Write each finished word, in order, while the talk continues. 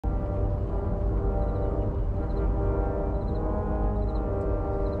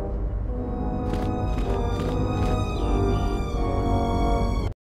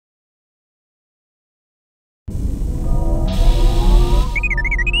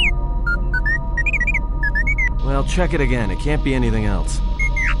Well, check it again. It can't be anything else.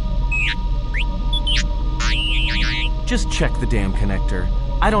 Just check the damn connector.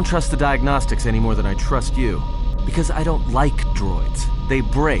 I don't trust the diagnostics any more than I trust you. Because I don't like droids. They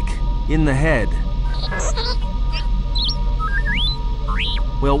break. In the head.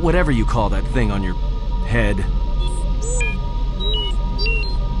 Well, whatever you call that thing on your head.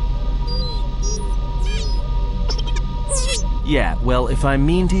 Yeah, well, if I'm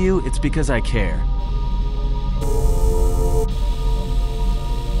mean to you, it's because I care.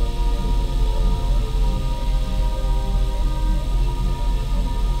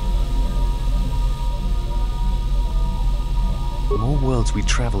 The more worlds we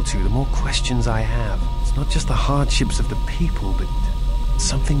travel to, the more questions I have. It's not just the hardships of the people, but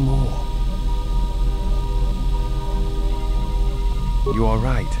something more. You are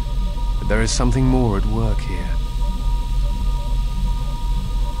right, but there is something more at work here.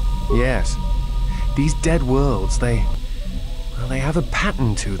 Yes, these dead worlds, they have a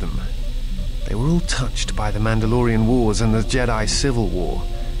pattern to them. They were all touched by the Mandalorian Wars and the Jedi Civil War.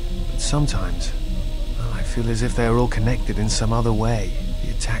 But sometimes, well, I feel as if they are all connected in some other way.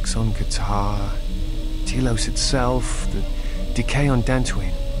 The attacks on KOTOR, Telos itself, the decay on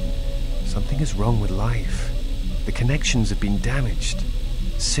Dantooine. Something is wrong with life. The connections have been damaged,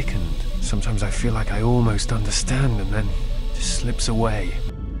 sickened. Sometimes I feel like I almost understand and then it just slips away.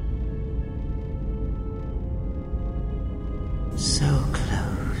 So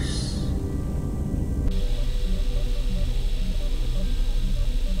close.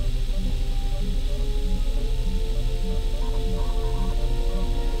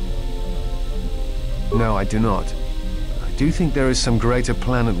 No, I do not. I do think there is some greater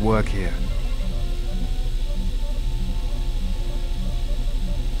plan at work here.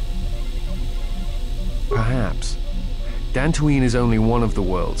 Perhaps. Dantooine is only one of the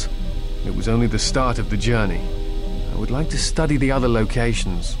worlds. It was only the start of the journey. I would like to study the other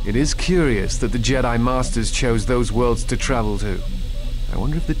locations. It is curious that the Jedi Masters chose those worlds to travel to. I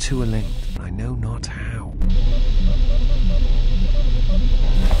wonder if the two are linked. I know not how.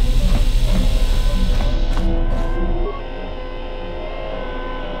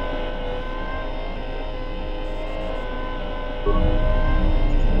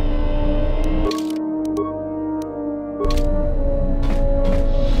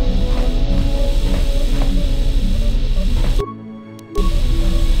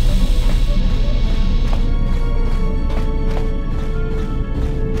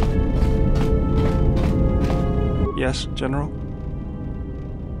 Yes, General?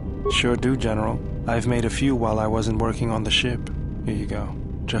 Sure do, General. I've made a few while I wasn't working on the ship. Here you go.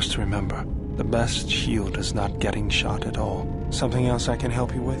 Just remember, the best shield is not getting shot at all. Something else I can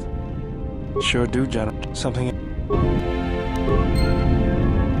help you with? Sure do, General. Something...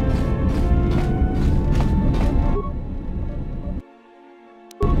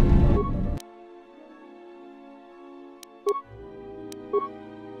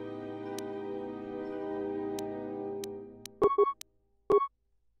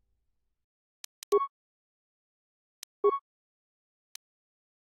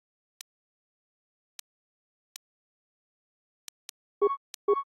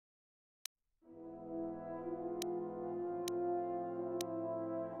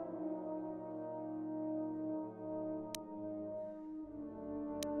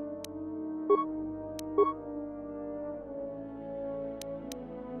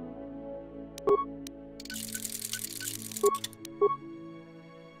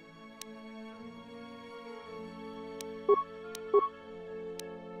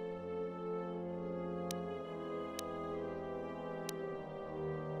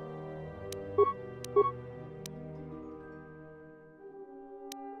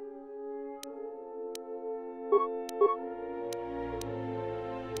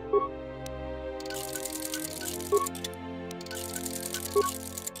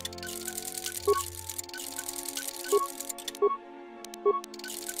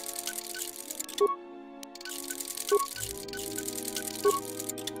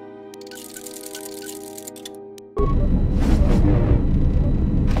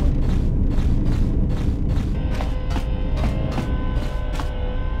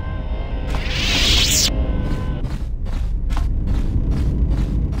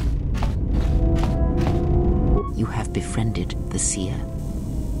 Befriended the seer.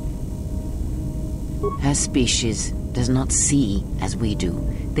 Her species does not see as we do.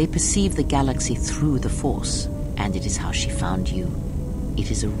 They perceive the galaxy through the Force, and it is how she found you.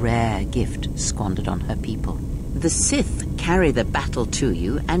 It is a rare gift squandered on her people. The Sith carry the battle to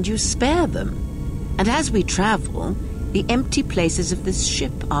you, and you spare them. And as we travel, The empty places of this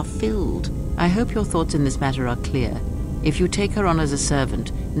ship are filled. I hope your thoughts in this matter are clear. If you take her on as a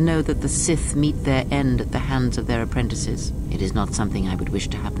servant, know that the Sith meet their end at the hands of their apprentices. It is not something I would wish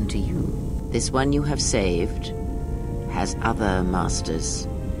to happen to you. This one you have saved has other masters.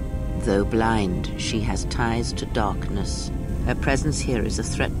 Though blind, she has ties to darkness. Her presence here is a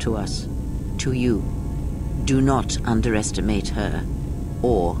threat to us, to you. Do not underestimate her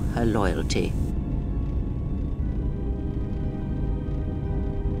or her loyalty.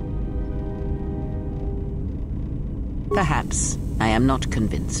 Perhaps. I am not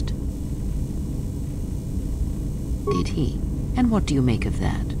convinced. Did he? And what do you make of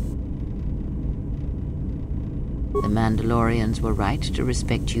that? The Mandalorians were right to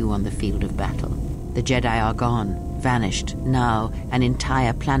respect you on the field of battle. The Jedi are gone, vanished. Now, an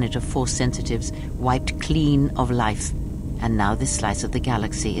entire planet of Force sensitives wiped clean of life. And now this slice of the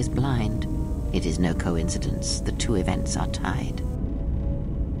galaxy is blind. It is no coincidence. The two events are tied.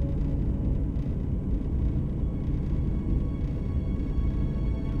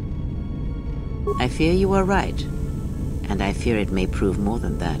 I fear you are right, and I fear it may prove more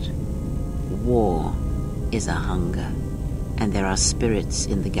than that. War is a hunger, and there are spirits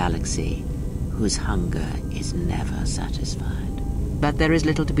in the galaxy whose hunger is never satisfied. But there is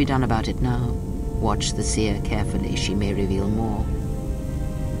little to be done about it now. Watch the seer carefully, she may reveal more.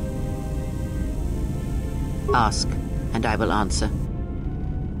 Ask, and I will answer.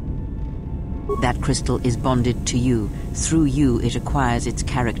 That crystal is bonded to you. Through you it acquires its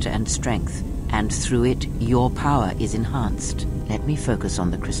character and strength. And through it, your power is enhanced. Let me focus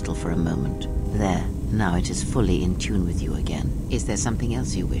on the crystal for a moment. There, now it is fully in tune with you again. Is there something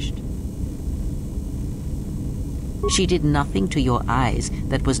else you wished? She did nothing to your eyes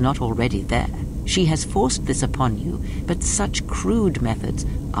that was not already there. She has forced this upon you, but such crude methods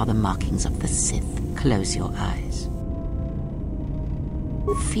are the markings of the Sith. Close your eyes.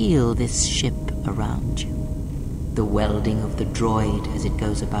 Feel this ship around you. The welding of the droid as it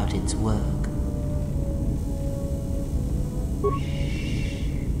goes about its work.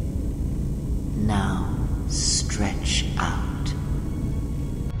 Now, stretch out.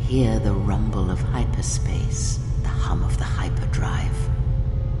 Hear the rumble of hyperspace, the hum of the hyperdrive.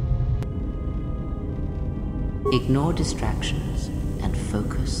 Ignore distractions and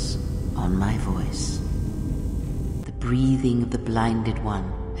focus on my voice. The breathing of the blinded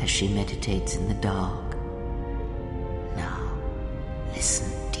one as she meditates in the dark. Now, listen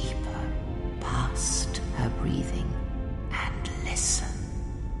deeper, past her breathing, and listen.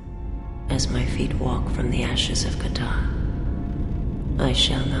 As my feet walk from the ashes of KOTOR, I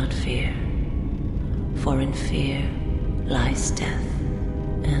shall not fear, for in fear lies death,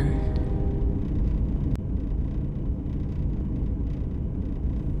 and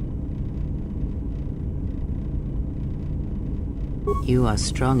you are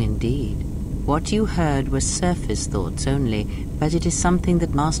strong indeed. What you heard were surface thoughts only, but it is something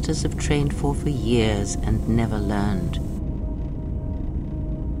that masters have trained for years and never learned.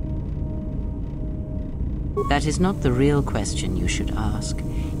 That is not the real question you should ask.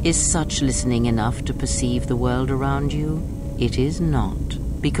 Is such listening enough to perceive the world around you? It is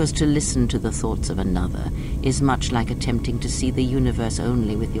not, because to listen to the thoughts of another is much like attempting to see the universe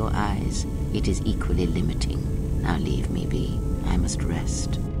only with your eyes. It is equally limiting. Now leave me be. I must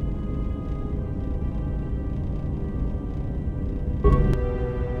rest.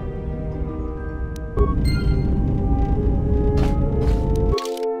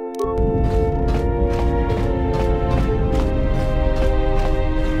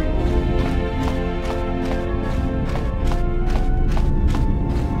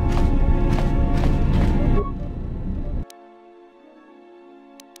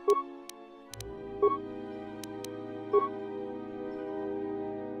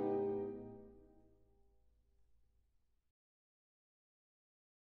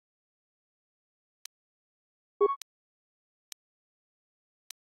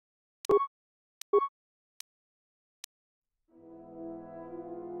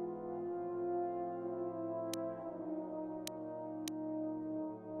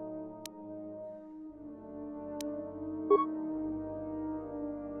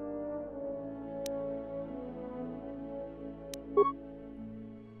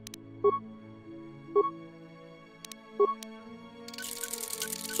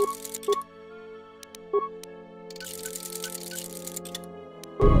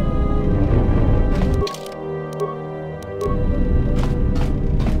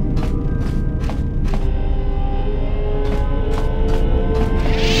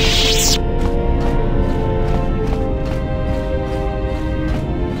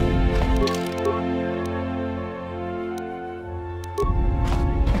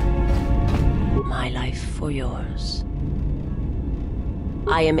 life for yours.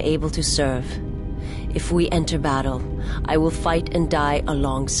 I am able to serve. If we enter battle, I will fight and die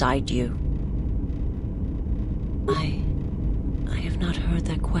alongside you. I have not heard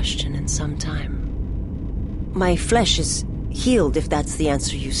that question in some time. My flesh is healed, if that's the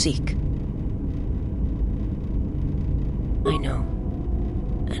answer you seek. I know,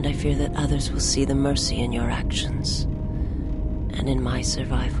 and I fear that others will see the mercy in your actions, and in my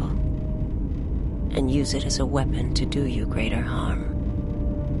survival, and use it as a weapon to do you greater harm.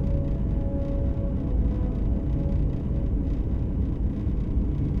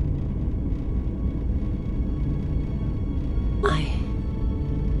 I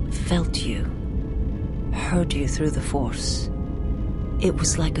felt you, heard you through the Force. It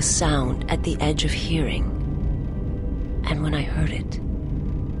was like a sound at the edge of hearing. And when I heard it,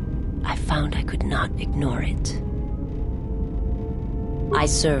 I found I could not ignore it. I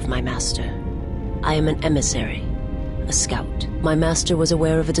serve my master. I am an emissary, a scout. My master was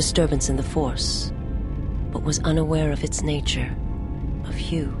aware of a disturbance in the Force, but was unaware of its nature, of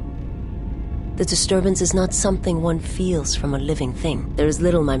you. The disturbance is not something one feels from a living thing. There is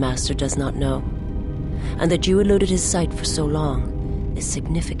little my master does not know, and that you eluded his sight for so long is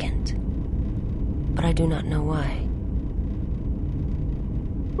significant. But I do not know why.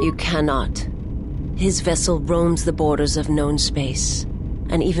 You cannot. His vessel roams the borders of known space,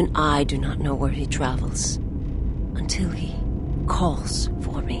 and even I do not know where he travels, until he calls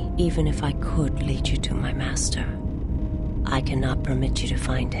for me. Even if I could lead you to my master, I cannot permit you to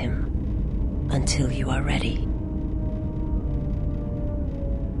find him until you are ready.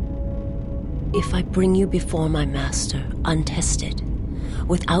 If I bring you before my master untested,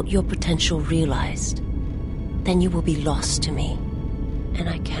 without your potential realized, then you will be lost to me, and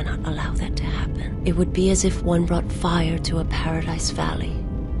I cannot allow that to happen. It would be as if one brought fire to a paradise valley,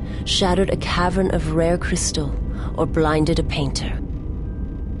 shattered a cavern of rare crystal, or blinded a painter.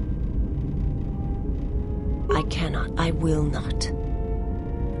 I cannot, I will not.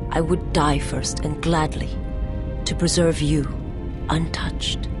 I would die first, and gladly, to preserve you,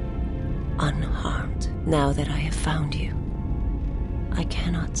 untouched, unharmed. Now that I have found you, I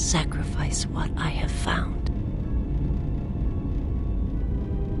cannot sacrifice what I have found.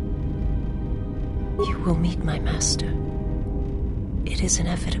 You will meet my master. It is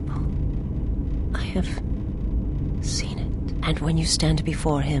inevitable. I have seen it. And when you stand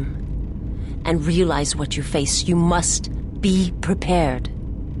before him and realize what you face, you must be prepared.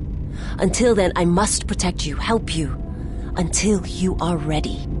 Until then, I must protect you, help you, until you are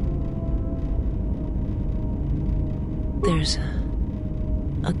ready. There's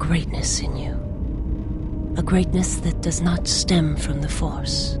a greatness in you. A greatness that does not stem from the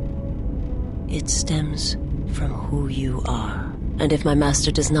Force. It stems from who you are. And if my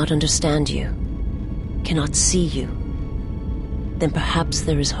master does not understand you, cannot see you, then perhaps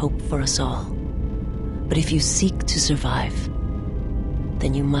there is hope for us all. But if you seek to survive,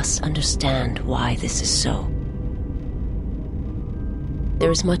 then you must understand why this is so.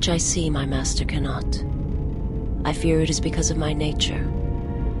 There is much I see my master cannot. I fear it is because of my nature,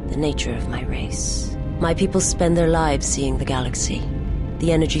 the nature of my race. My people spend their lives seeing the galaxy,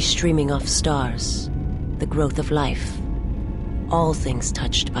 the energy streaming off stars, the growth of life, all things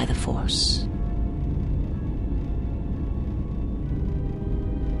touched by the Force.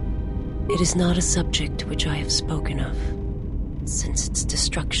 It is not a subject which I have spoken of since its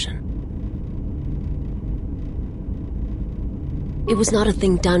destruction. It was not a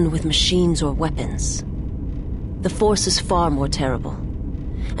thing done with machines or weapons. The Force is far more terrible,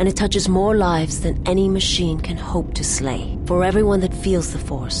 and it touches more lives than any machine can hope to slay. For everyone that feels the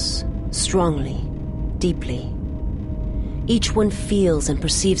Force, strongly, deeply, each one feels and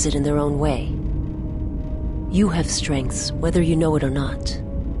perceives it in their own way. You have strengths, whether you know it or not,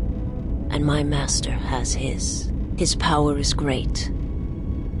 and my master has his. His power is great,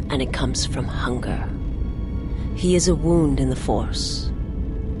 and it comes from hunger. He is a wound in the Force,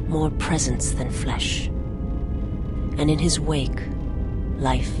 more presence than flesh. And in his wake,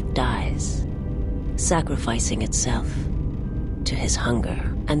 life dies, sacrificing itself to his hunger.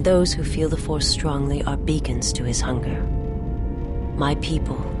 And those who feel the Force strongly are beacons to his hunger. My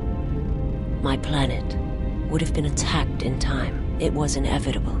people, my planet, would have been attacked in time. It was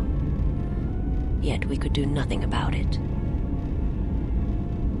inevitable. Yet we could do nothing about it.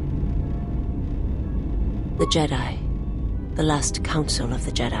 The Jedi, the last council of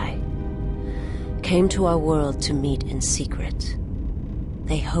the Jedi, came to our world to meet in secret.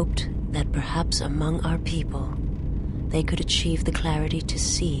 They hoped that perhaps among our people, they could achieve the clarity to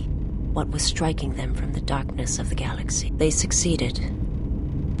see what was striking them from the darkness of the galaxy. They succeeded,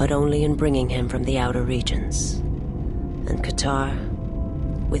 but only in bringing him from the outer regions. And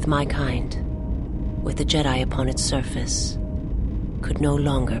KOTOR, with my kind, with the Jedi upon its surface, could no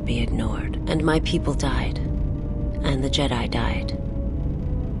longer be ignored. And my people died, and the Jedi died,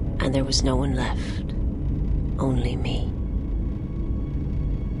 and there was no one left, only me.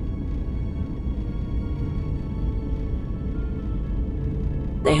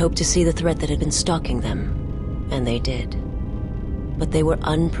 They hoped to see the threat that had been stalking them, and they did. But they were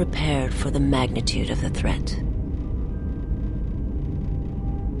unprepared for the magnitude of the threat.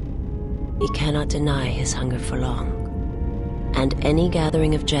 He cannot deny his hunger for long, and any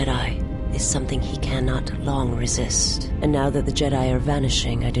gathering of Jedi is something he cannot long resist. And now that the Jedi are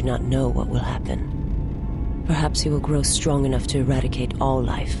vanishing, I do not know what will happen. Perhaps he will grow strong enough to eradicate all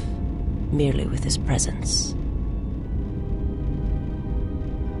life, merely with his presence.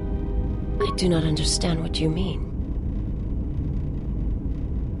 I do not understand what you mean.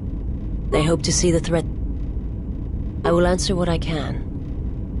 They hope to see the threat. I will answer what I can,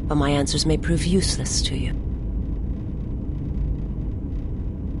 but my answers may prove useless to you.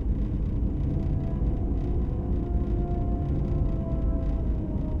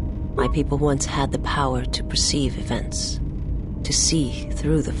 My people once had the power to perceive events, to see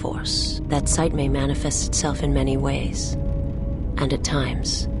through the Force. That sight may manifest itself in many ways, and at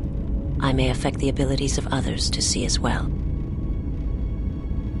times, I may affect the abilities of others to see as well.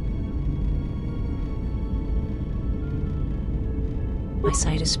 My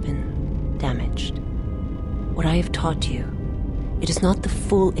sight has been damaged. What I have taught you, it is not the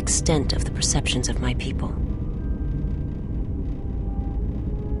full extent of the perceptions of my people.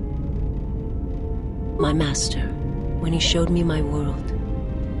 My master, when he showed me my world,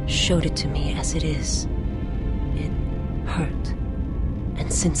 showed it to me as it is. It hurt.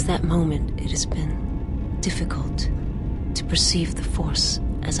 And since that moment, it has been difficult to perceive the Force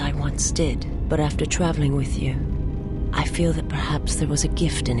as I once did. But after traveling with you, I feel that perhaps there was a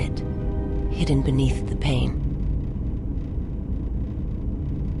gift in it, hidden beneath the pain.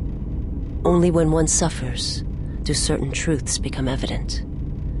 Only when one suffers do certain truths become evident,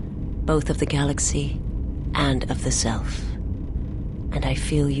 both of the galaxy and of the self. And I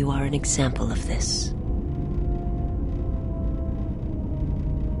feel you are an example of this.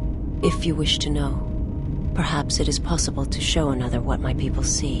 If you wish to know, perhaps it is possible to show another what my people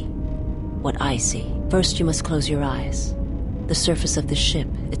see, what I see. First, you must close your eyes. The surface of the ship,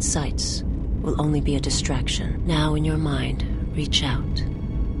 its sights, will only be a distraction. Now, in your mind, reach out.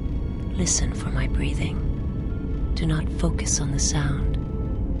 Listen for my breathing. Do not focus on the sound,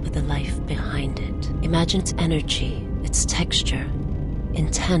 but the life behind it. Imagine its energy, its texture,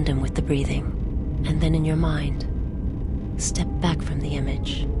 in tandem with the breathing. And then in your mind, step back from the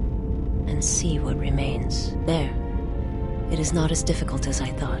image and see what remains. There. It is not as difficult as I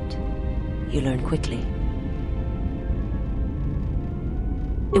thought. You learn quickly.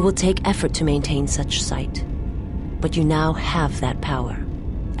 It will take effort to maintain such sight, but you now have that power,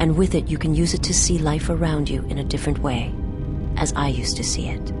 and with it you can use it to see life around you in a different way, as I used to see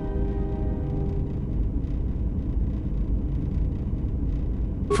it.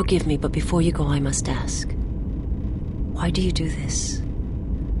 Forgive me, but before you go I must ask, why do you do this?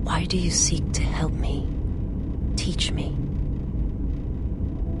 Why do you seek to help me, teach me?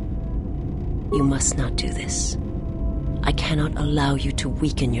 You must not do this. I cannot allow you to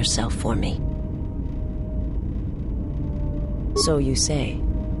weaken yourself for me. So you say,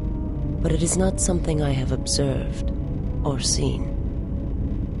 but it is not something I have observed or seen.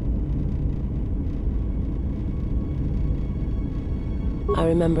 I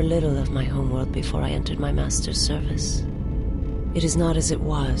remember little of my homeworld before I entered my master's service. It is not as it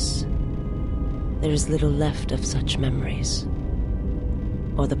was. There is little left of such memories,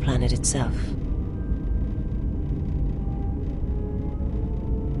 or the planet itself.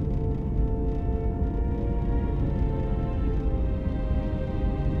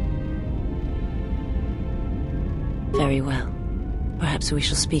 Very well. Perhaps we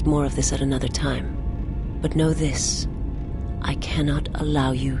shall speak more of this at another time. But know this, I cannot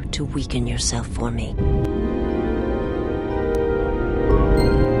allow you to weaken yourself for me.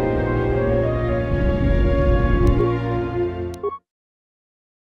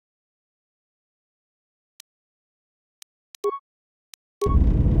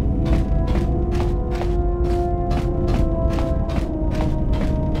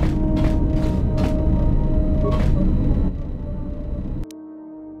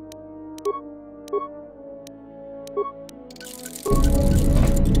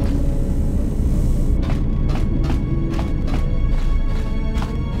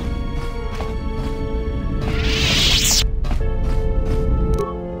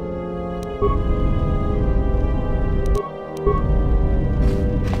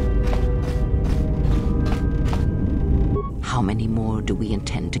 do we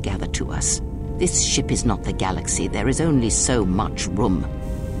intend to gather to us? This ship is not the galaxy. There is only so much room.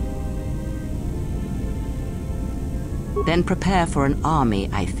 Then prepare for an army,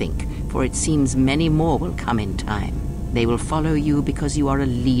 I think, for it seems many more will come in time. They will follow you because you are a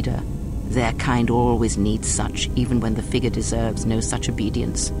leader. Their kind always needs such, even when the figure deserves no such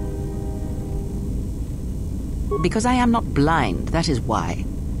obedience. Because I am not blind, that is why.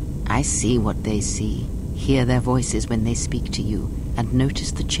 I see what they see, hear their voices when they speak to you, and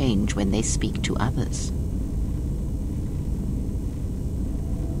notice the change when they speak to others.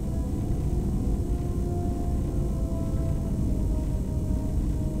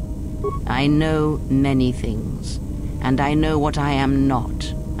 I know many things, and I know what I am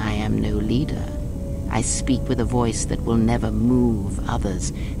not. I am no leader. I speak with a voice that will never move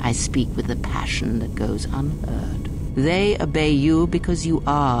others. I speak with a passion that goes unheard. They obey you because you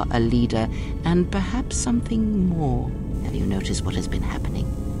are a leader, and perhaps something more. Have you noticed what has been happening?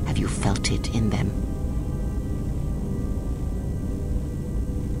 Have you felt it in them?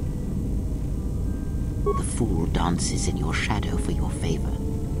 The fool dances in your shadow for your favor.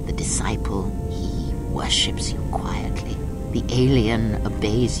 The disciple, he worships you quietly. The alien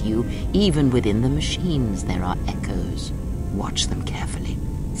obeys you. Even within the machines there are echoes. Watch them carefully.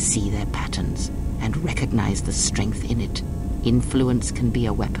 See their patterns and recognize the strength in it. Influence can be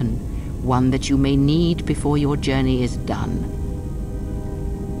a weapon, one that you may need before your journey is done.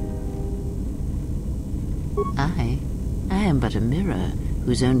 I am but a mirror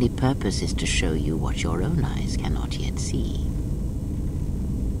whose only purpose is to show you what your own eyes cannot yet see.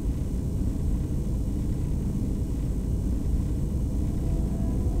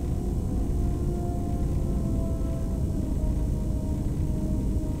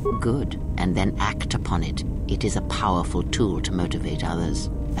 Good, and then act upon it. It is a powerful tool to motivate others.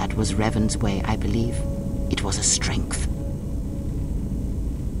 That was Revan's way, I believe. It was a strength.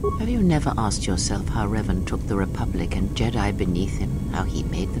 Have you never asked yourself how Revan took the Republic and Jedi beneath him, how he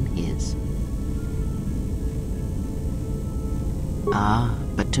made them his? Ah,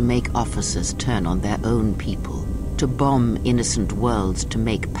 but to make officers turn on their own people, to bomb innocent worlds, to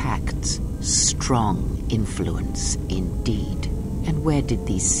make pacts, strong influence indeed. And where did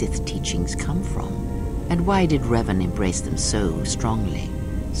these Sith teachings come from? And why did Revan embrace them so strongly?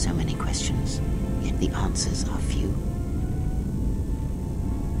 So many questions, yet the answers are few.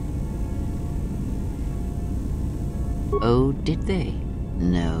 Oh, did they?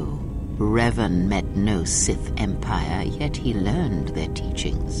 No. Revan met no Sith empire, yet he learned their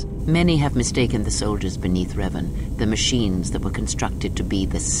teachings. Many have mistaken the soldiers beneath Revan, the machines that were constructed to be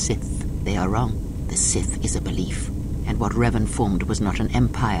the Sith. They are wrong. The Sith is a belief. And what Revan formed was not an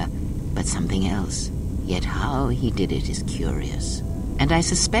empire, but something else. Yet how he did it is curious. And I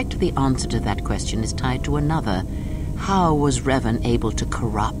suspect the answer to that question is tied to another. How was Revan able to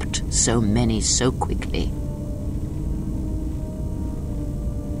corrupt so many so quickly?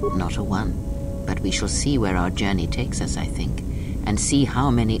 Not a one, but we shall see where our journey takes us, I think, and see how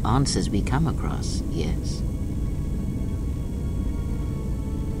many answers we come across, yes.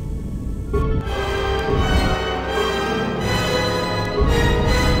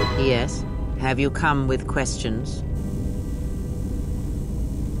 Yes? Have you come with questions?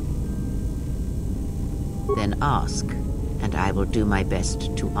 Then ask, and I will do my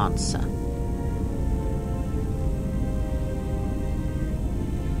best to answer.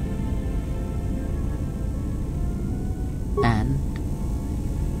 And?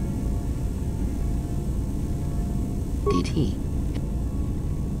 Did he?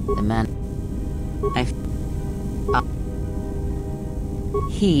 The man...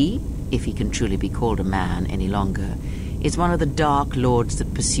 He, if he can truly be called a man any longer, is one of the Dark Lords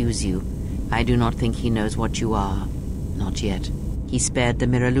that pursues you. I do not think he knows what you are. Not yet. He spared the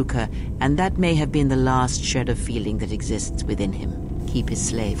Miraluka, and that may have been the last shred of feeling that exists within him. Keep his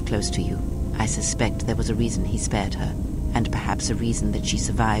slave close to you. I suspect there was a reason he spared her, and perhaps a reason that she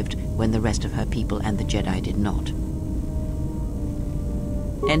survived when the rest of her people and the Jedi did not.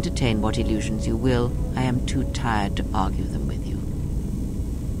 Entertain what illusions you will. I am too tired to argue them with you.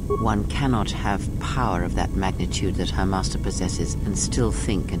 One cannot have power of that magnitude that her master possesses and still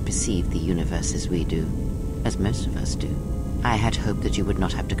think and perceive the universe as we do, as most of us do. I had hoped that you would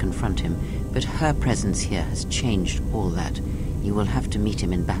not have to confront him, but her presence here has changed all that. You will have to meet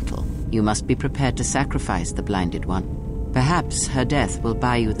him in battle. You must be prepared to sacrifice the blinded one. Perhaps her death will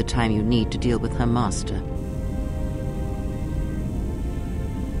buy you the time you need to deal with her master.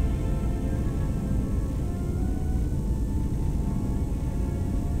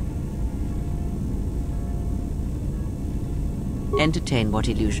 Entertain what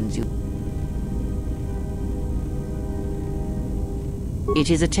illusions you... It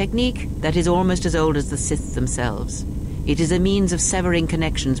is a technique that is almost as old as the Sith themselves. It is a means of severing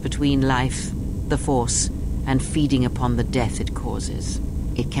connections between life, the Force, and feeding upon the death it causes.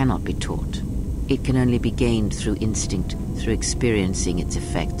 It cannot be taught. It can only be gained through instinct, through experiencing its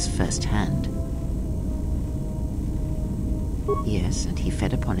effects firsthand. Yes, and he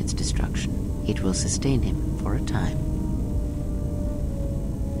fed upon its destruction. It will sustain him for a time.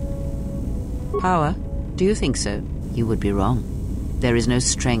 Power? Do you think so? You would be wrong. There is no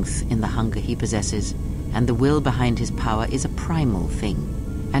strength in the hunger he possesses, and the will behind his power is a primal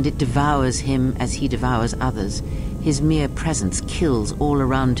thing, and it devours him as he devours others. His mere presence kills all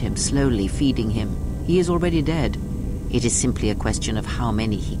around him, slowly feeding him. He is already dead. It is simply a question of how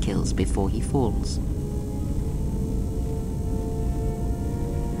many he kills before he falls.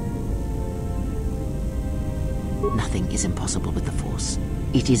 Nothing is impossible with the Force.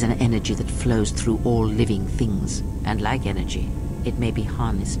 It is an energy that flows through all living things, and like energy, it may be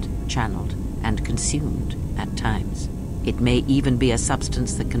harnessed, channeled, and consumed at times. It may even be a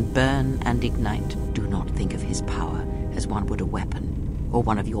substance that can burn and ignite. Do not think of his power as one would a weapon, or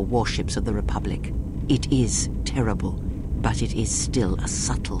one of your warships of the Republic. It is terrible, but it is still a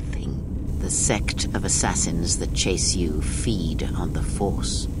subtle thing. The sect of assassins that chase you feed on the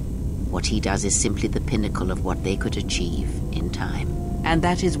Force. What he does is simply the pinnacle of what they could achieve in time. And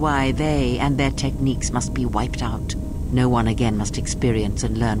that is why they and their techniques must be wiped out. No one again must experience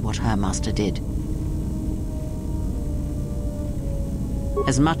and learn what her master did.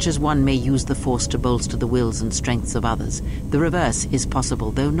 As much as one may use the Force to bolster the wills and strengths of others, the reverse is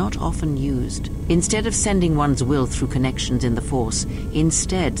possible, though not often used. Instead of sending one's will through connections in the Force,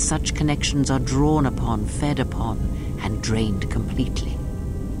 instead such connections are drawn upon, fed upon, and drained completely.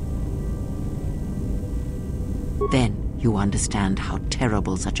 Then you understand how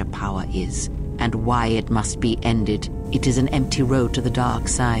terrible such a power is, and why it must be ended. It is an empty road to the dark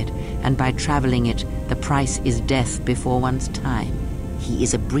side, and by traveling it, the price is death before one's time. He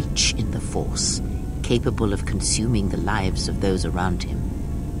is a breach in the Force, capable of consuming the lives of those around him.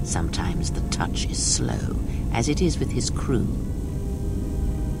 Sometimes the touch is slow, as it is with his crew.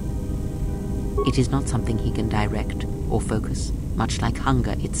 It is not something he can direct or focus, much like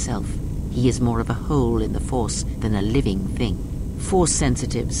hunger itself. He is more of a hole in the Force than a living thing. Force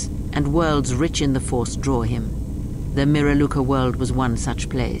sensitives and worlds rich in the Force draw him. The Miraluka world was one such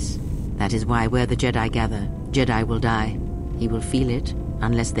place. That is why where the Jedi gather, Jedi will die. He will feel it,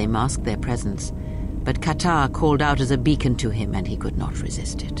 unless they mask their presence. But KOTOR called out as a beacon to him, and he could not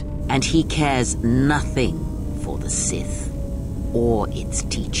resist it. And he cares nothing for the Sith, or its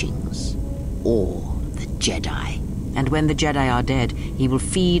teachings, or the Jedi. And when the Jedi are dead, he will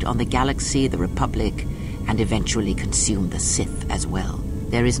feed on the galaxy, the Republic, and eventually consume the Sith as well.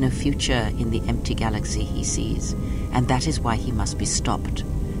 There is no future in the empty galaxy he sees, and that is why he must be stopped.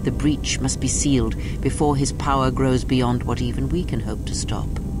 The breach must be sealed before his power grows beyond what even we can hope to stop.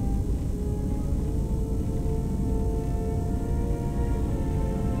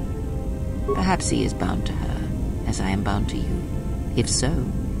 Perhaps he is bound to her, as I am bound to you. If so,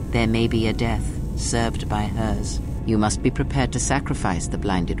 there may be a death served by hers. You must be prepared to sacrifice the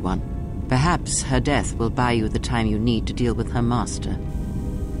blinded one. Perhaps her death will buy you the time you need to deal with her master.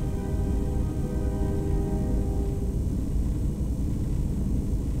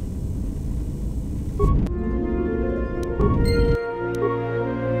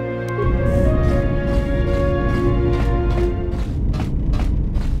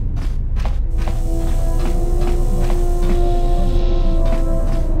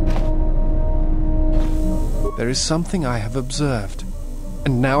 There is something I have observed,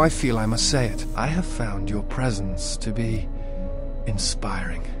 and now I feel I must say it. I have found your presence to be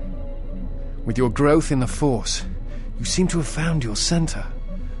inspiring. With your growth in the Force, you seem to have found your center,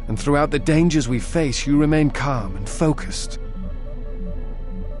 and throughout the dangers we face, you remain calm and focused.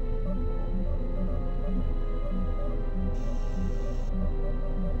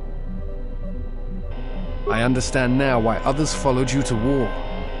 I understand now why others followed you to war.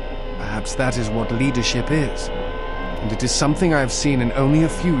 Perhaps that is what leadership is, and it is something I have seen in only a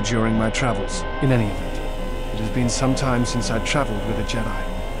few during my travels. In any event, it has been some time since I traveled with a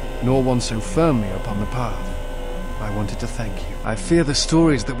Jedi, nor one so firmly upon the path. I wanted to thank you. I fear the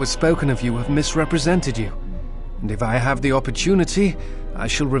stories that were spoken of you have misrepresented you, and if I have the opportunity, I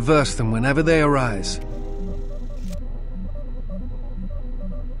shall reverse them whenever they arise.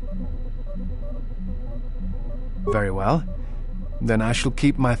 Very well. Then I shall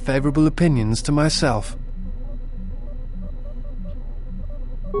keep my favorable opinions to myself.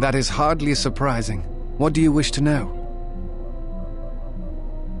 That is hardly surprising. What do you wish to know?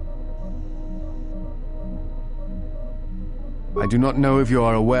 I do not know if you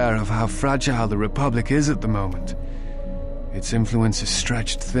are aware of how fragile the Republic is at the moment. Its influence is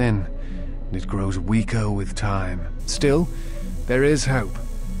stretched thin, and it grows weaker with time. Still, there is hope,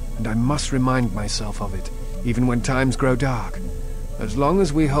 and I must remind myself of it, even when times grow dark. As long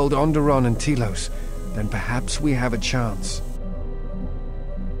as we hold Onderon and Telos, then perhaps we have a chance.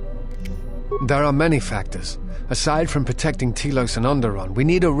 There are many factors. Aside from protecting Telos and Onderon, we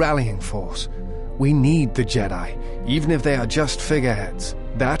need a rallying force. We need the Jedi, even if they are just figureheads.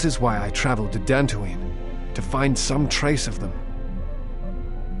 That is why I traveled to Dantooine, to find some trace of them.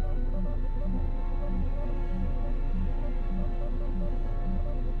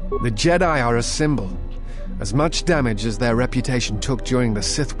 The Jedi are a symbol. As much damage as their reputation took during the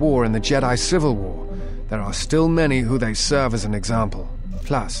Sith War and the Jedi Civil War, there are still many who they serve as an example.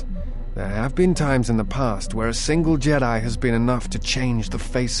 Plus, there have been times in the past where a single Jedi has been enough to change the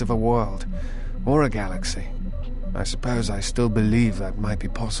face of a world, or a galaxy. I suppose I still believe that might be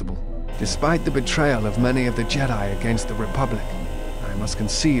possible. Despite the betrayal of many of the Jedi against the Republic, I must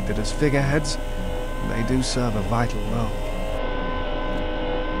concede that as figureheads, they do serve a vital role.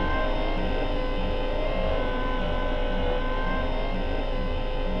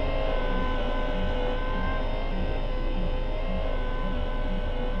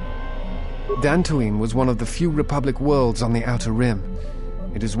 Dantooine was one of the few Republic worlds on the Outer Rim.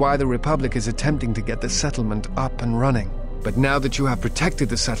 It is why the Republic is attempting to get the settlement up and running. But now that you have protected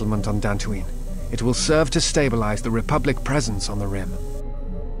the settlement on Dantooine, it will serve to stabilize the Republic presence on the Rim.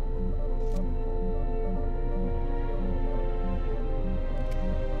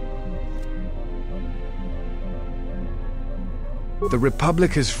 The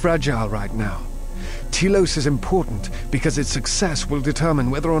Republic is fragile right now. Telos is important because its success will determine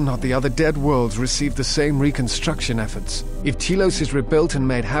whether or not the other dead worlds receive the same reconstruction efforts. If Telos is rebuilt and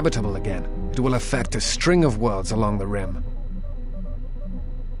made habitable again, it will affect a string of worlds along the Rim.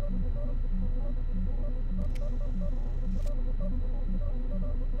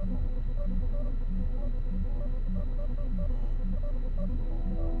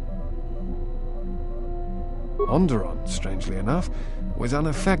 Onderon, strangely enough, was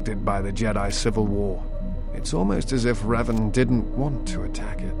unaffected by the Jedi Civil War. It's almost as if Revan didn't want to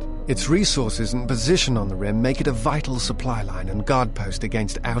attack it. Its resources and position on the Rim make it a vital supply line and guard post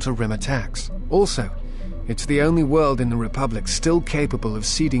against Outer Rim attacks. Also, it's the only world in the Republic still capable of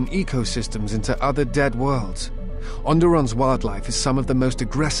seeding ecosystems into other dead worlds. Onderon's wildlife is some of the most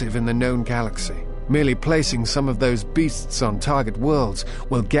aggressive in the known galaxy. Merely placing some of those beasts on target worlds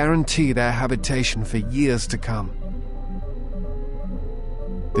will guarantee their habitation for years to come.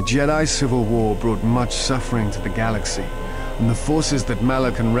 The Jedi Civil War brought much suffering to the galaxy, and the forces that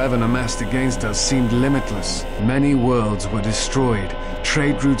Malak and Revan amassed against us seemed limitless. Many worlds were destroyed,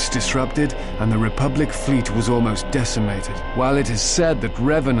 trade routes disrupted, and the Republic fleet was almost decimated. While it is said that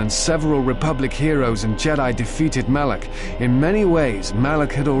Revan and several Republic heroes and Jedi defeated Malak, in many ways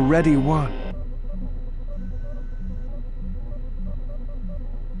Malak had already won.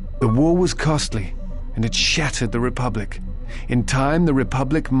 The war was costly, and it shattered the Republic. In time, the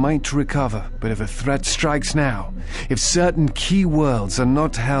Republic might recover, but if a threat strikes now, if certain key worlds are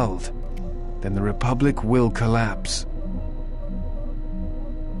not held, then the Republic will collapse.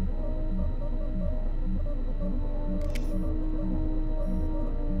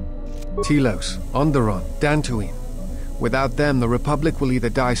 Telos, Onderon, Dantooine. Without them, the Republic will either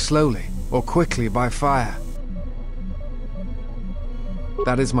die slowly or quickly by fire.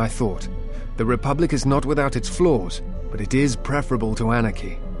 That is my thought. The Republic is not without its flaws, but it is preferable to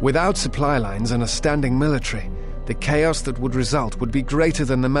anarchy. Without supply lines and a standing military, the chaos that would result would be greater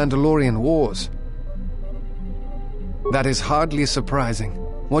than the Mandalorian Wars. That is hardly surprising.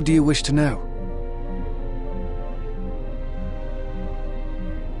 What do you wish to know?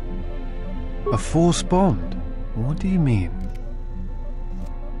 A force bond? What do you mean?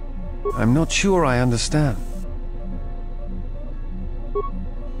 I'm not sure I understand.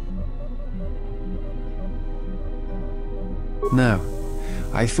 No.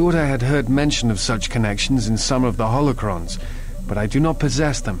 I thought I had heard mention of such connections in some of the holocrons, but I do not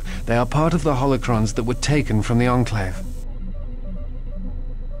possess them. They are part of the holocrons that were taken from the Enclave.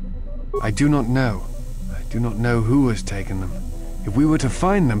 I do not know. I do not know who has taken them. If we were to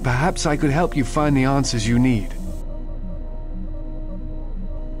find them, perhaps I could help you find the answers you need.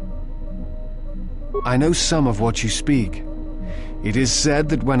 I know some of what you speak. It is said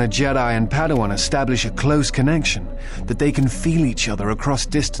that when a Jedi and Padawan establish a close connection, that they can feel each other across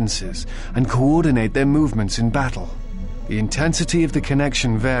distances and coordinate their movements in battle. The intensity of the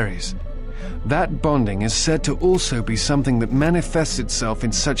connection varies. That bonding is said to also be something that manifests itself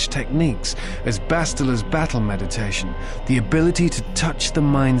in such techniques as Bastila's battle meditation, the ability to touch the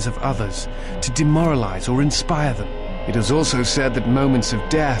minds of others, to demoralize or inspire them. It is also said that moments of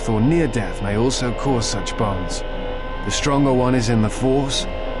death or near death may also cause such bonds. The stronger one is in the Force,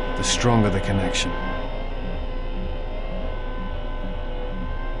 the stronger the connection.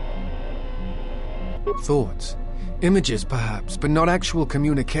 Thoughts. Images, perhaps, but not actual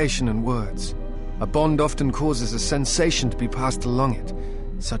communication and words. A bond often causes a sensation to be passed along it,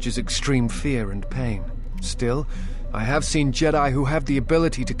 such as extreme fear and pain. Still, I have seen Jedi who have the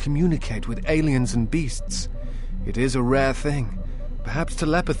ability to communicate with aliens and beasts. It is a rare thing. Perhaps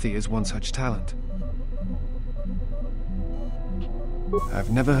telepathy is one such talent.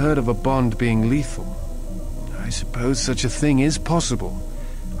 I've never heard of a bond being lethal. I suppose such a thing is possible.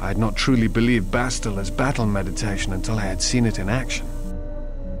 I had not truly believed Bastila's battle meditation until I had seen it in action.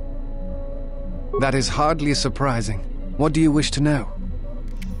 That is hardly surprising. What do you wish to know?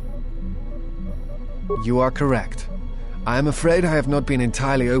 You are correct. I am afraid I have not been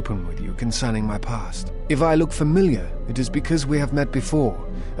entirely open with you concerning my past. If I look familiar, it is because we have met before,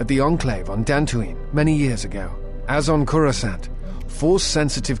 at the Enclave on Dantooine, many years ago. As on Coruscant,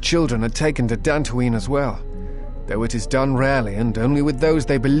 Force-sensitive children are taken to Dantooine as well, though it is done rarely and only with those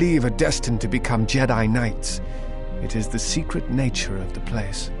they believe are destined to become Jedi Knights. It is the secret nature of the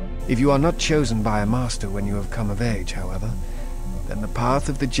place. If you are not chosen by a master when you have come of age, however, then the path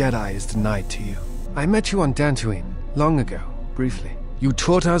of the Jedi is denied to you. I met you on Dantooine, long ago, briefly. You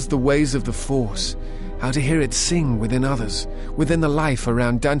taught us the ways of the Force, how to hear it sing within others, within the life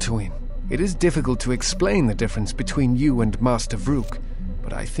around Dantooine. It is difficult to explain the difference between you and Master Vrook,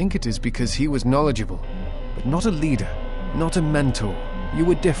 but I think it is because he was knowledgeable, but not a leader, not a mentor. You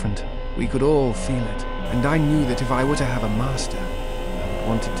were different. We could all feel it. And I knew that if I were to have a master, I would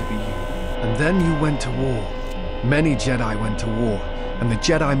want it to be you. And then you went to war. Many Jedi went to war, and the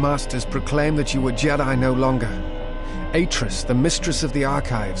Jedi Masters proclaimed that you were Jedi no longer. Atris, the mistress of the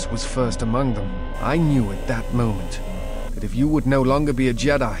Archives, was first among them. I knew at that moment that if you would no longer be a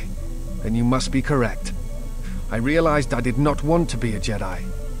Jedi, then you must be correct. I realized I did not want to be a Jedi.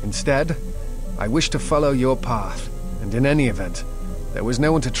 Instead, I wished to follow your path, and in any event, there was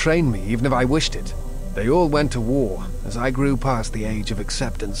no one to train me, even if I wished it. They all went to war, as I grew past the age of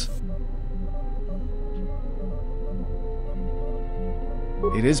acceptance.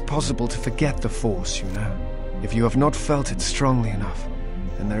 It is possible to forget the Force, you know. If you have not felt it strongly enough,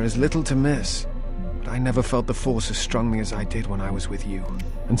 then there is little to miss. But I never felt the Force as strongly as I did when I was with you.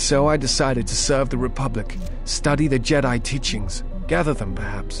 And so I decided to serve the Republic, study the Jedi teachings, gather them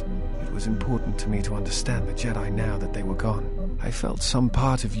perhaps. It was important to me to understand the Jedi now that they were gone. I felt some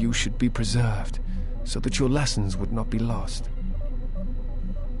part of you should be preserved, so that your lessons would not be lost.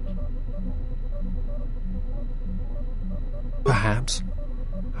 Perhaps.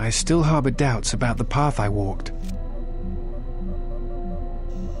 I still harbor doubts about the path I walked.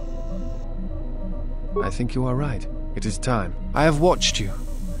 I think you are right. It is time. I have watched you.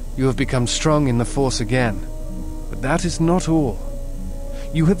 You have become strong in the Force again. But that is not all.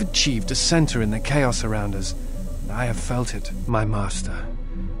 You have achieved a center in the chaos around us, and I have felt it, my master.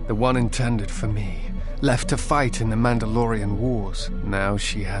 The one intended for me, left to fight in the Mandalorian Wars. Now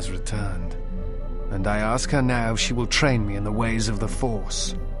she has returned. And I ask her now if she will train me in the ways of the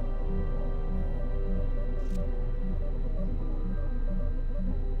Force.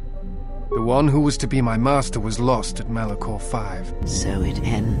 The one who was to be my master was lost at Malachor 5. So it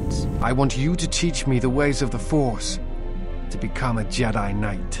ends. I want you to teach me the ways of the Force, to become a Jedi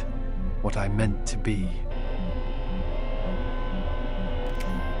Knight, what I meant to be.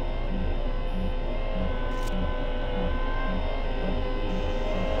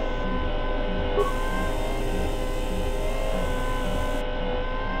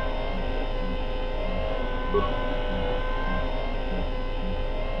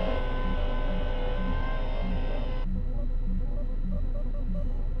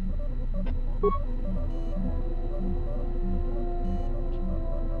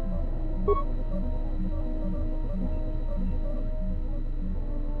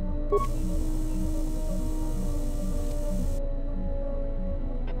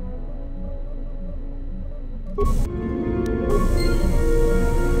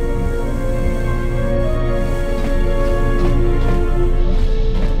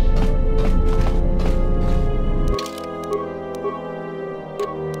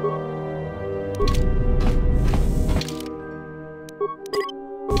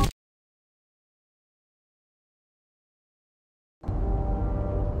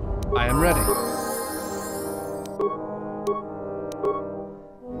 I am ready.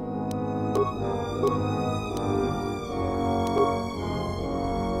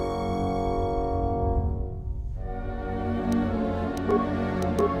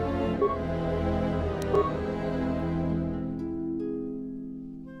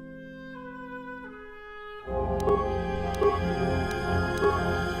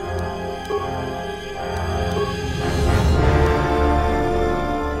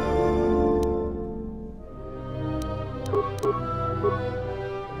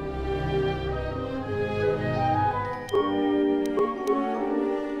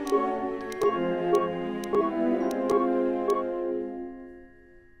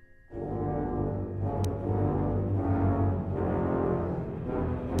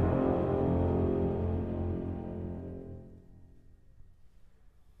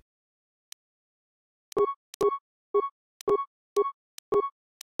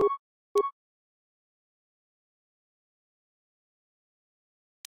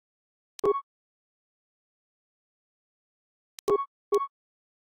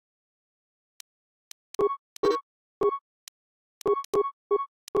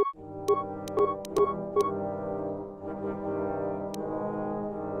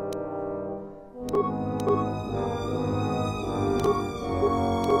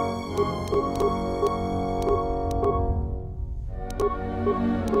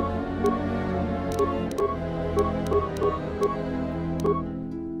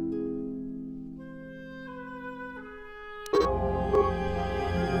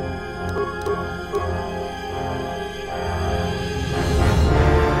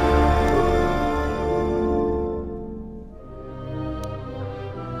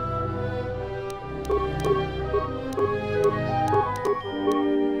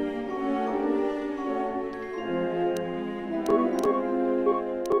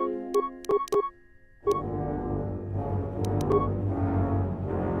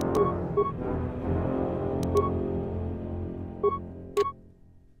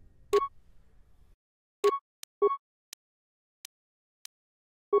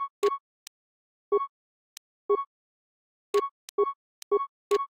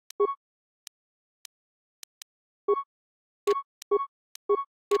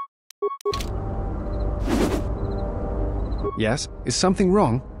 Yes? Is something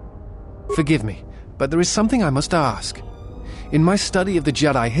wrong? Forgive me, but there is something I must ask. In my study of the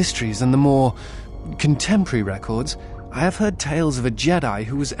Jedi histories and the more contemporary records, I have heard tales of a Jedi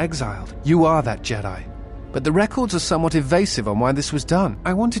who was exiled. You are that Jedi. But the records are somewhat evasive on why this was done.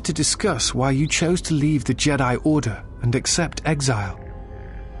 I wanted to discuss why you chose to leave the Jedi Order and accept exile.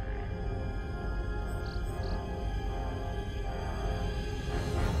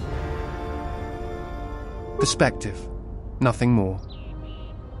 Perspective. Nothing more.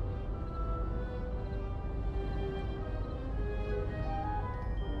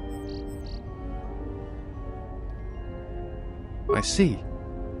 I see.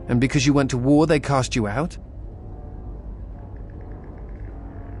 And because you went to war, they cast you out?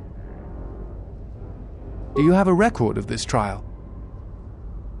 Do you have a record of this trial?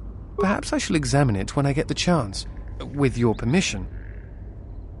 Perhaps I shall examine it when I get the chance, with your permission.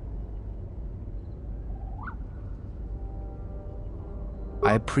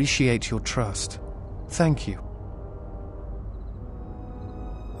 I appreciate your trust. Thank you.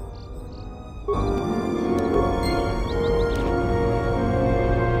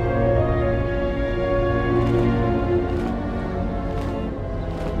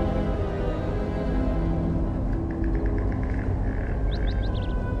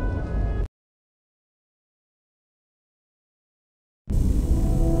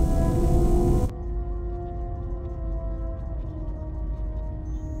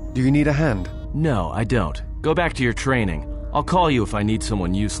 Do you need a hand? No, I don't. Go back to your training. I'll call you if I need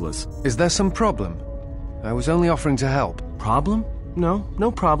someone useless. Is there some problem? I was only offering to help. Problem? No,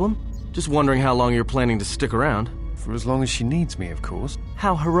 no problem. Just wondering how long you're planning to stick around. For as long as she needs me, of course.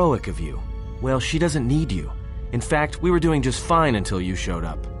 How heroic of you. Well, she doesn't need you. In fact, we were doing just fine until you showed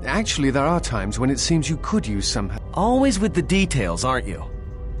up. Actually, there are times when it seems you could use some help. Always with the details, aren't you?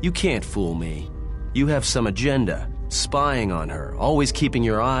 You can't fool me. You have some agenda. Spying on her, always keeping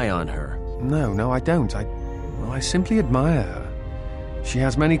your eye on her. No, I don't. I simply admire her. She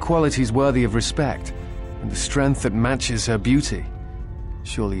has many qualities worthy of respect, and a strength that matches her beauty.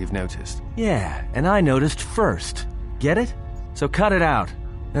 Surely you've noticed. Yeah, and I noticed first. Get it? So cut it out.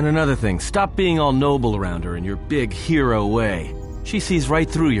 And another thing, stop being all noble around her in your big hero way. She sees right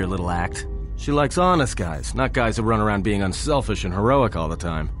through your little act. She likes honest guys, not guys who run around being unselfish and heroic all the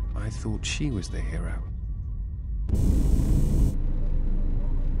time. I thought she was the hero.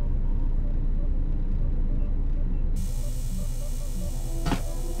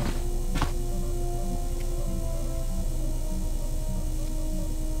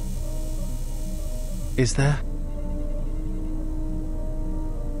 Is there?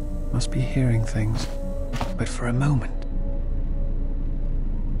 Must be hearing things, but for a moment.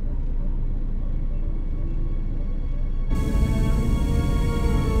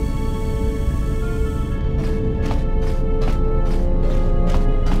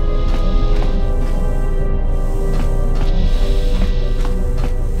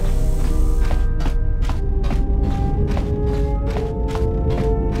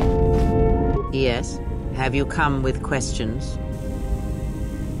 Yes? Have you come with questions?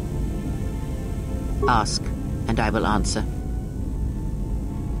 Ask, and I will answer.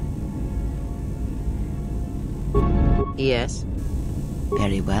 Yes?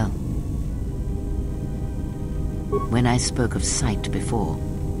 Very well. When I spoke of sight before,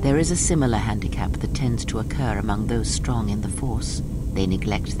 there is a similar handicap that tends to occur among those strong in the Force. They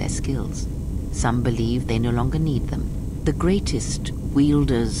neglect their skills. Some believe they no longer need them. The greatest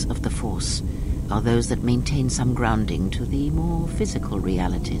wielders of the Force are those that maintain some grounding to the more physical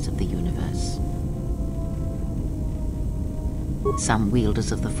realities of the universe. Some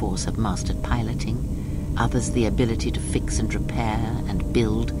wielders of the Force have mastered piloting, others the ability to fix and repair and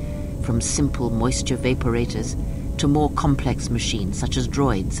build, from simple moisture vaporators to more complex machines such as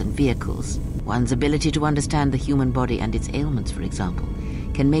droids and vehicles. One's ability to understand the human body and its ailments, for example,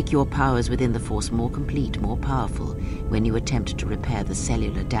 can make your powers within the Force more complete, more powerful, when you attempt to repair the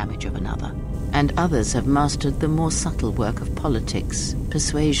cellular damage of another. And others have mastered the more subtle work of politics,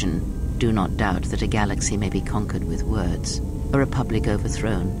 persuasion. Do not doubt that a galaxy may be conquered with words, a republic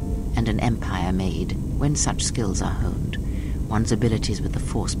overthrown, and an empire made. When such skills are honed, one's abilities with the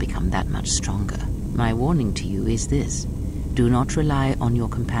Force become that much stronger. My warning to you is this: do not rely on your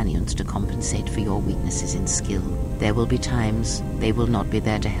companions to compensate for your weaknesses in skill. There will be times they will not be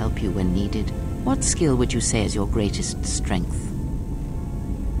there to help you when needed. What skill would you say is your greatest strength?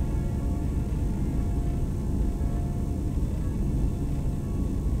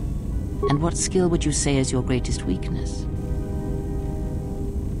 And what skill would you say is your greatest weakness?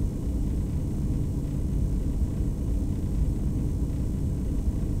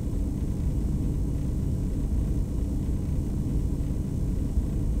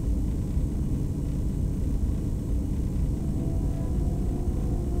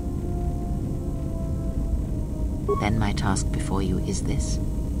 Then my task before you is this: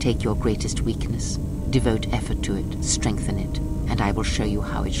 take your greatest weakness, devote effort to it, strengthen it, and I will show you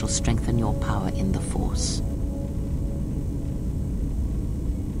how it shall strengthen your power in the Force.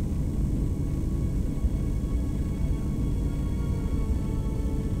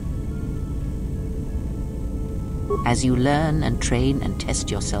 As you learn and train and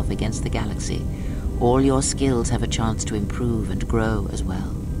test yourself against the galaxy, all your skills have a chance to improve and grow as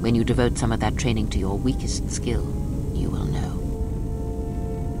well. When you devote some of that training to your weakest skill, you will know.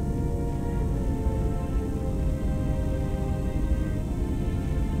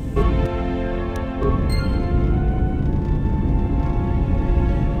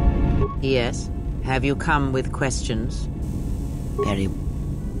 Yes? Have you come with questions? Very well.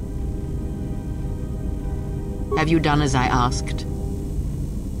 Have you done as I asked?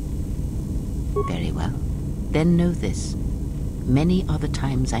 Very well. Then know this. Many are the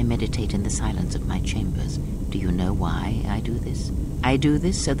times I meditate in the silence of my chambers. Do you know why I do this? I do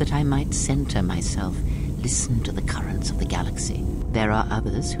this so that I might center myself, listen to the currents of the galaxy. There are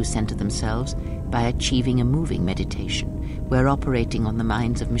others who center themselves by achieving a moving meditation, where operating on the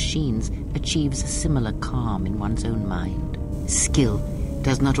minds of machines achieves a similar calm in one's own mind. Skill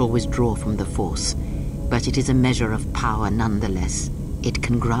does not always draw from the Force, but it is a measure of power nonetheless. It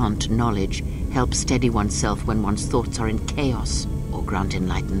can grant knowledge, help steady oneself when one's thoughts are in chaos, or grant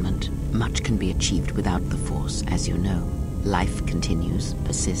enlightenment. Much can be achieved without the Force, as you know. Life continues,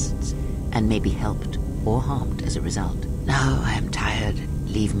 persists, and may be helped or harmed as a result. Now I am tired.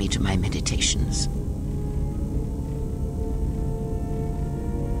 Leave me to my meditations.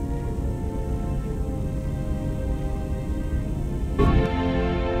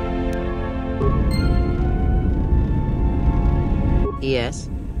 Yes?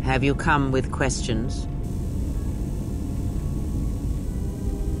 Have you come with questions?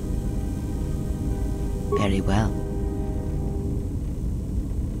 Very well.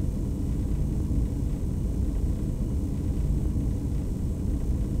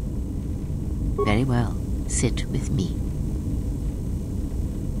 Very well. Sit with me.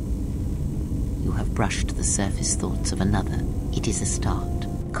 You have brushed the surface thoughts of another. It is a start.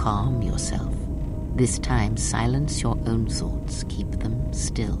 Calm yourself. This time, silence your own thoughts. Keep them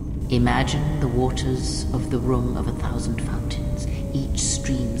still. Imagine the waters of the room of 1,000 fountains, each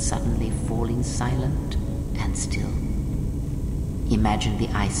stream suddenly falling silent and still. Imagine the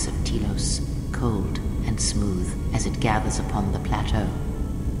ice of Telos, cold and smooth as it gathers upon the plateau.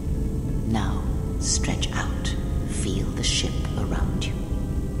 Now, stretch out. Feel the ship around you.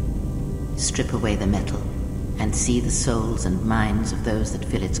 Strip away the metal and see the souls and minds of those that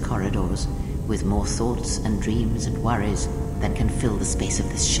fill its corridors with more thoughts and dreams and worries than can fill the space of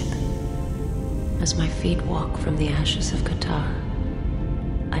this ship. As my feet walk from the ashes of KOTOR,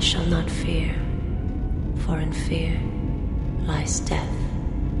 I shall not fear, for in fear lies death,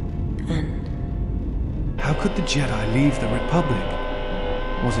 and... How could the Jedi leave the Republic?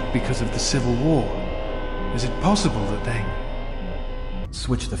 Was it because of the Civil War? Is it possible that they...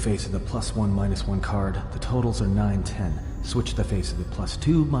 Switch the face of the +1 -1 card. The totals are 9-10. Switch the face of the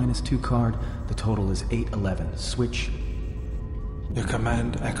 +2 -2 card. The total is 8-11. Switch. Your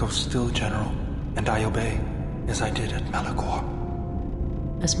command echoes still, General, and I obey, as I did at Malachor.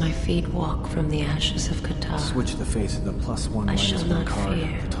 As my feet walk from the ashes of KOTOR, Switch the face of the +1 I shall -1 not card.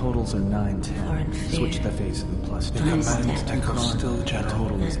 fear, The totals are 9-10. for in fear Switch the face of the +2 Your command death. echoes still, The General,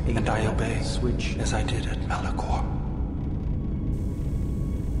 total is 8 and I obey, Switch. as I did at Malachor.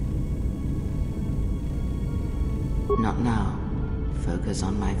 Not now. Focus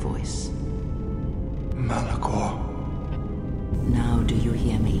on my voice. Malachor. Now do you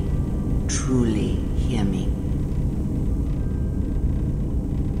hear me? Truly hear me.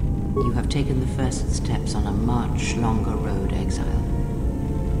 You have taken the first steps on a much longer road, exile.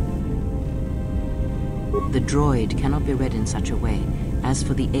 The droid cannot be read in such a way. As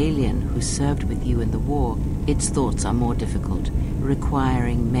for the alien who served with you in the war, its thoughts are more difficult,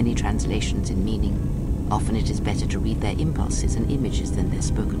 requiring many translations in meaning. Often it is better to read their impulses and images than their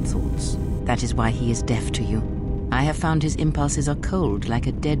spoken thoughts. That is why he is deaf to you. I have found his impulses are cold, like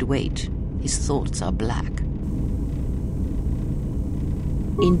a dead weight. His thoughts are black.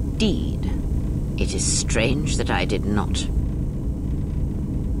 Indeed. It is strange that I did not.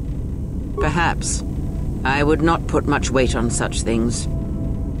 Perhaps. I would not put much weight on such things.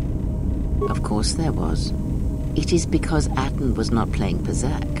 Of course there was. It is because Atten was not playing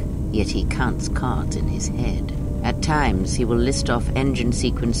Berserk, yet he counts cards in his head. At times he will list off engine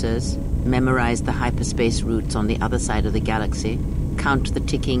sequencers, memorize the hyperspace routes on the other side of the galaxy, count the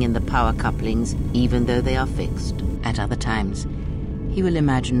ticking in the power couplings even though they are fixed. At other times, he will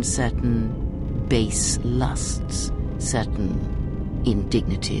imagine certain base lusts, certain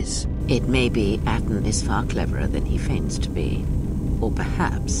indignities. It may be Atten is far cleverer than he feigns to be. Or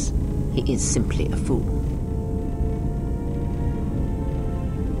perhaps he is simply a fool.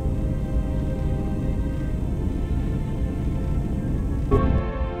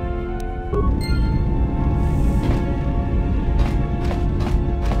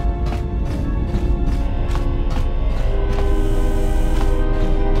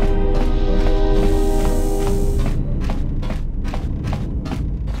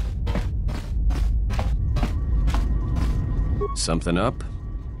 Something up?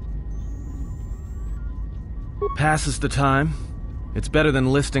 Passes the time. It's better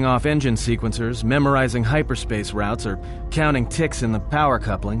than listing off engine sequencers, memorizing hyperspace routes, or counting ticks in the power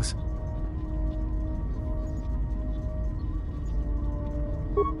couplings.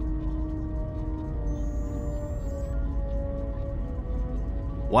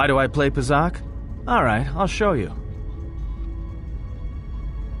 Why do I play Pazak? Alright, I'll show you.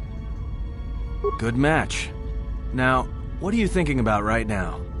 Good match. Now, what are you thinking about right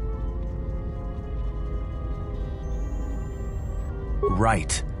now?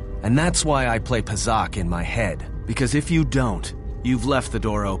 Right. And that's why I play Pazak in my head. Because if you don't, you've left the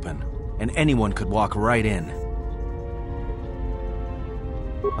door open, and anyone could walk right in.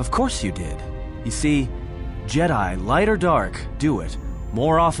 Of course you did. You see, Jedi, light or dark, do it,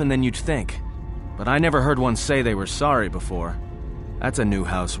 more often than you'd think. But I never heard one say they were sorry before. That's a new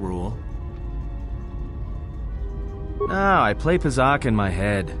house rule. No, I play Pazak in my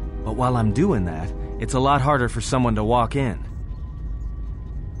head, but while I'm doing that, it's a lot harder for someone to walk in.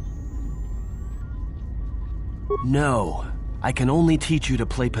 No, I can only teach you to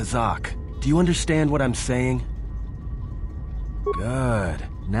play Pazak. Do you understand what I'm saying? Good.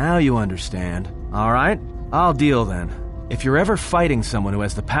 Now you understand. All right, I'll deal then. If you're ever fighting someone who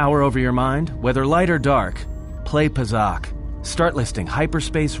has the power over your mind, whether light or dark, play Pazak. Start listing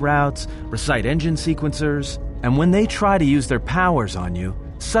hyperspace routes, recite engine sequencers, and when they try to use their powers on you,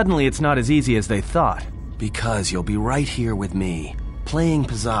 suddenly it's not as easy as they thought. Because you'll be right here with me, playing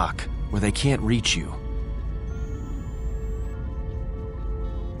Pazak, where they can't reach you.